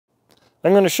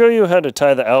I'm going to show you how to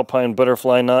tie the Alpine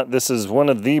Butterfly Knot. This is one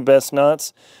of the best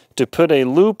knots to put a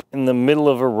loop in the middle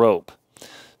of a rope.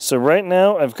 So right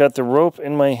now I've got the rope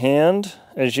in my hand,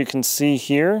 as you can see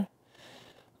here.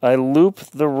 I loop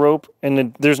the rope,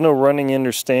 and there's no running in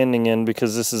or standing in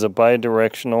because this is a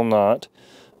bi-directional knot.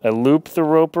 I loop the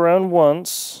rope around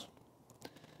once,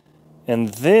 and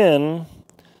then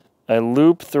I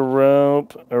loop the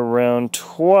rope around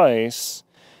twice,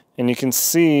 and you can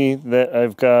see that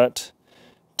I've got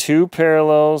 2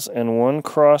 parallels and 1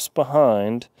 cross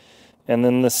behind, and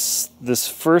then this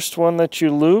first one that you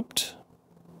looped,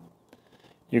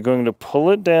 you're going to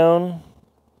pull it down,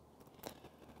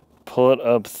 pull it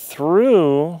up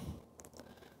through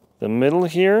the middle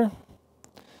here,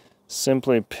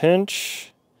 simply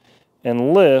pinch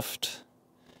and lift,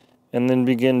 and then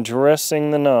begin dressing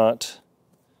the knot.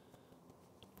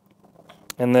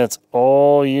 And that's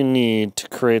all you need to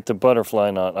create the butterfly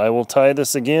knot. I will tie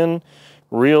this again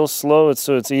real slow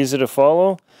so it's easy to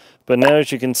follow. But now,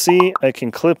 as you can see, I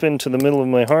can clip into the middle of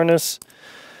my harness,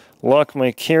 lock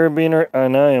my carabiner,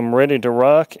 and I am ready to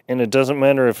rock. And it doesn't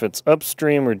matter if it's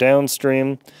upstream or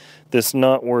downstream. This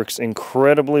knot works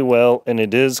incredibly well, and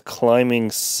it is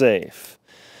climbing safe.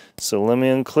 So let me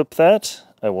unclip that.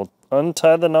 I will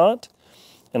untie the knot,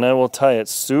 and I will tie it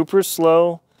super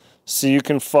slow so you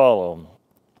can follow.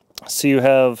 So you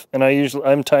have, and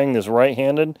I'm tying this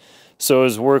right-handed, so I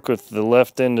always work with the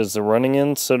left end as the running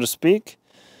end, so to speak.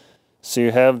 So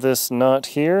you have this knot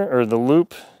here, or the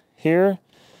loop here.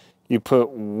 You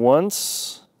put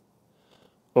once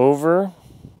over,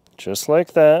 just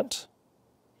like that.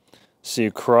 So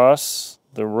you cross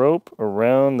the rope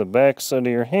around the back side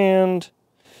of your hand,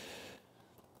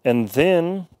 and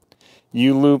then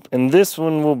you loop, and this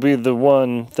one will be the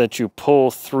one that you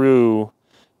pull through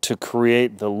to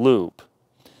create the loop.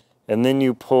 And then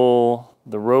you pull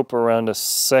the rope around a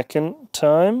second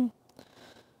time,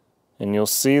 and you'll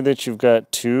see that you've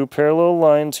got 2 parallel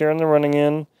lines here on the running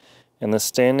end, and the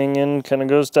standing end kind of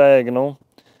goes diagonal.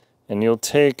 And you'll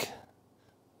take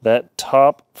that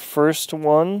top first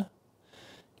one,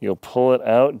 you'll pull it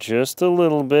out just a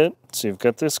little bit, so you've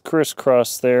got this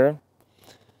crisscross there,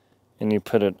 and you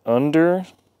put it under,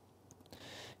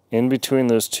 in between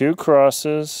those 2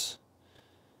 crosses,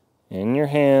 in your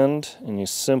hand, and you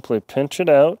simply pinch it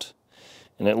out.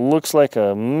 And it looks like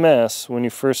a mess when you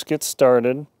first get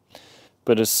started,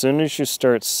 but as soon as you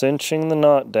start cinching the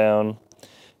knot down,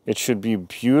 it should be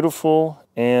beautiful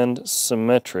and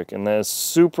symmetric, and that is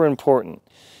super important.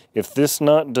 If this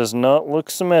knot does not look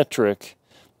symmetric,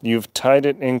 you've tied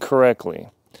it incorrectly.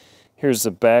 Here's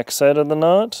the back side of the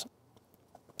knot.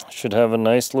 Should have a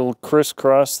nice little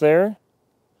crisscross there,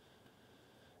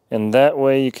 and that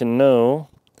way you can know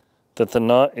that the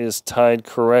knot is tied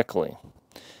correctly.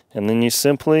 And then you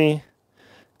simply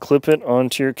clip it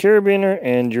onto your carabiner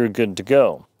and you're good to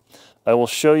go. I will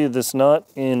show you this knot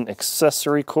in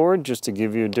accessory cord just to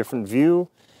give you a different view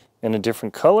and a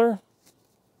different color.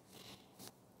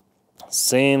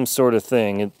 Same sort of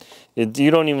thing. You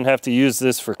don't even have to use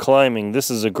this for climbing.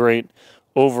 This is a great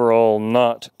overall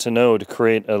knot to know to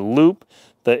create a loop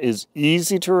that is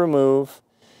easy to remove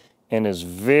and is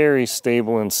very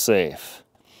stable and safe.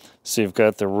 So you've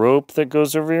got the rope that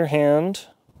goes over your hand,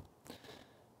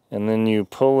 and then you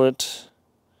pull it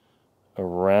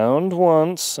around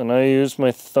once, and I use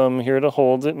my thumb here to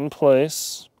hold it in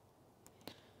place.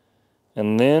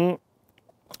 And then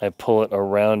I pull it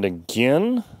around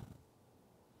again,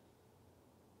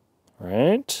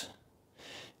 right?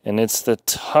 And it's the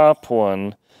top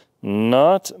one,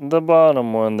 not the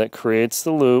bottom one, that creates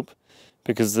the loop,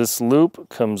 because this loop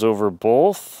comes over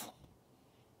both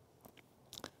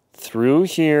through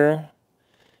here.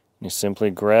 You simply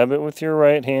grab it with your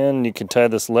right hand. You can tie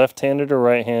this left-handed or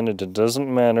right-handed, it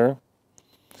doesn't matter.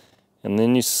 And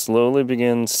then you slowly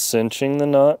begin cinching the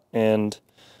knot and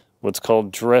what's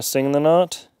called dressing the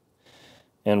knot.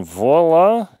 And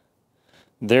voila,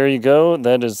 there you go.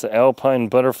 That is the Alpine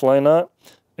Butterfly Knot.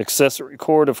 Accessory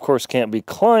cord, of course, can't be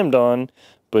climbed on,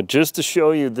 but just to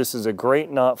show you, this is a great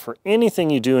knot for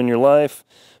anything you do in your life.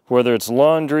 Whether it's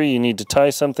laundry, you need to tie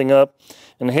something up,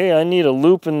 and hey, I need a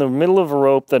loop in the middle of a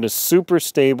rope that is super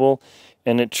stable,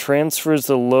 and it transfers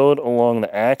the load along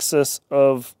the axis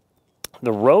of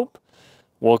the rope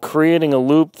while creating a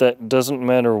loop that doesn't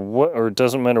matter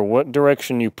what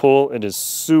direction you pull. It is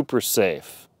super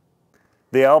safe.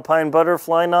 The Alpine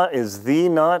Butterfly Knot is the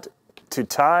knot to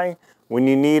tie when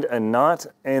you need a knot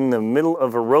in the middle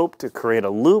of a rope to create a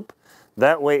loop.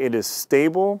 That way it is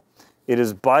stable, it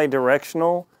is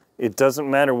bi-directional. It doesn't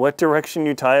matter what direction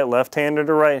you tie it, left-handed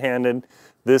or right-handed.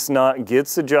 This knot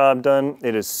gets the job done.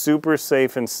 It is super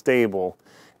safe and stable.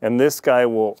 and this guy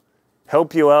will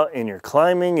help you out in your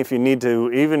climbing. If you need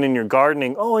to, even in your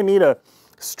gardening, oh, I need a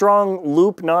strong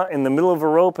loop knot in the middle of a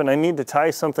rope and I need to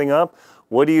tie something up.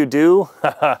 What do?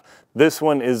 This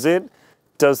one is it.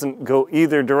 Doesn't go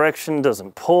either direction,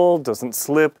 doesn't pull, doesn't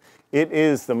slip. It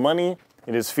is the money.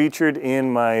 It is featured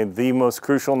in my The Most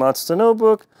Crucial Knots to Know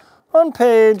book on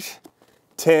page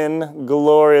 10,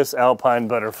 glorious Alpine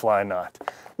Butterfly Knot.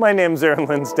 My name's Aaron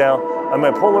Linsdale. I'm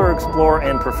a polar explorer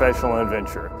and professional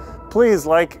adventurer. Please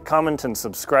like, comment, and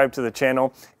subscribe to the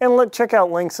channel, and check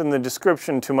out links in the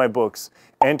description to my books,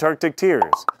 Antarctic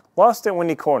Tears, Lost at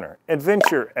Windy Corner,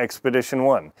 Adventure Expedition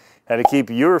 1, How to Keep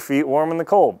Your Feet Warm in the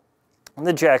Cold,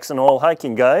 the Jackson Hole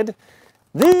Hiking Guide,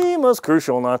 The Most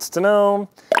Crucial Knots to Know,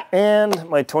 and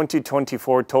my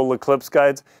 2024 Total Eclipse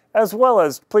Guides, as well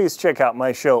as please check out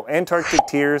my show, Antarctic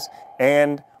Tears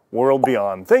and World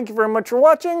Beyond. Thank you very much for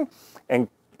watching, and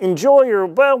enjoy your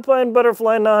Alpine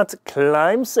Butterfly Knots.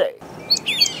 Climb safe.